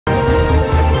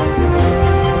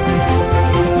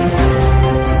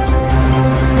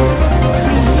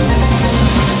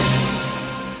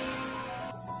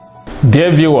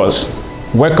Dear viewers,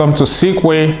 welcome to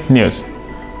Silkway News.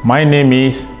 My name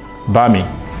is Bami,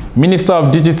 Minister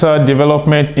of Digital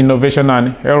Development, Innovation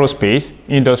and Aerospace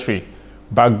Industry.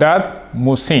 Bagdat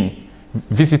Musin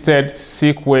visited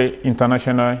Silkway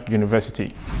International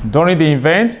University. During the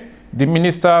event, the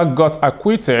minister got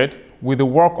acquainted with the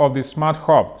work of the Smart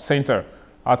Hub Center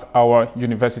at our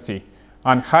university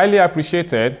and highly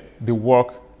appreciated the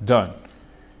work done.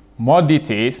 More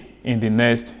details in the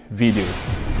next video.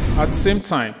 At the same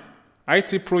time,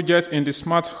 IT projects in the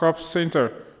Smart Hub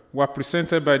Center were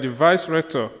presented by the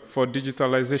vice-rector for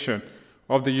digitalization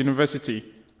of the university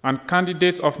and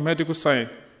candidate of medical science,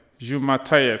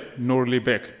 Zhumatayev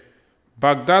Nurlybek.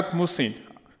 Bagdat Musin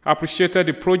appreciated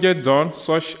the project done,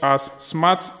 such as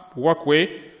Smart Walkway,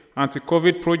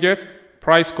 Antikovid Project,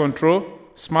 price control,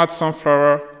 smart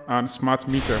sunflower, and smart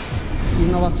meter.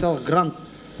 Инновациялық грант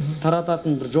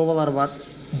тарататын бір жобалар бар.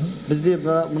 Бізде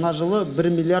мына жылы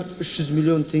 1 миллиард 300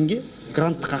 миллион теңге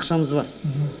гранттық ақшамыз бар.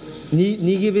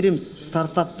 Неге береміз?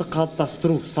 Стартапты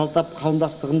қалыптастыру. Стартап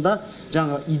қауымдастығында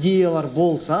жаңа идеялар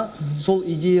болса, сол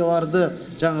идеяларды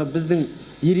жаңа біздің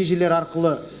ережелер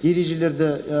арқылы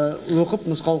ережелерді оқып,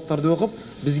 нұсқаулықтарды оқып,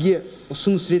 бізге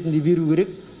ұсыныс ретінде беру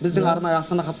керек. Біздің арнайы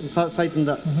Астана хабтың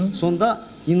сайтында сонда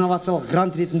инновациялық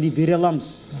грант ретінде бере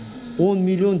аламыз. 10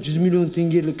 миллион, 100 миллион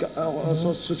теңгелік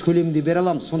көлемінде бере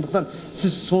аламыз. Сондықтан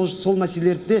сіз сол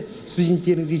мәселелерді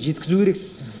студенттеріңізге жеткізу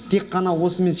керексіз. Тек қана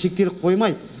осымен шектеліп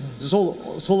қоймай,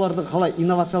 соларды қалай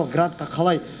инновациялық грантқа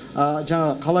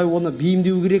қалай оны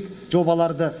бейімдеу керек,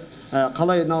 жобаларды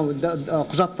қалай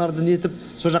құжаттарды нетіп,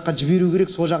 сол жаққа жіберу керек,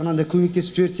 сол жағынан да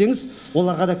көмектесіп жіберсеңіз,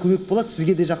 оларға да көмек болады,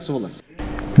 сізге де жақсы болады.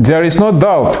 There is no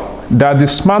doubt that the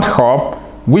Smart Hub,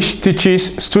 which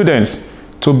teaches students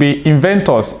to be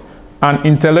inventors and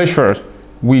intellectuals,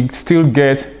 will still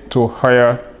get to a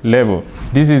higher level.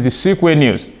 This is the Silkway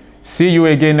News. See you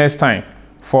again next time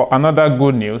for another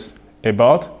good news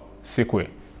about Silkway.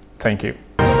 Thank you.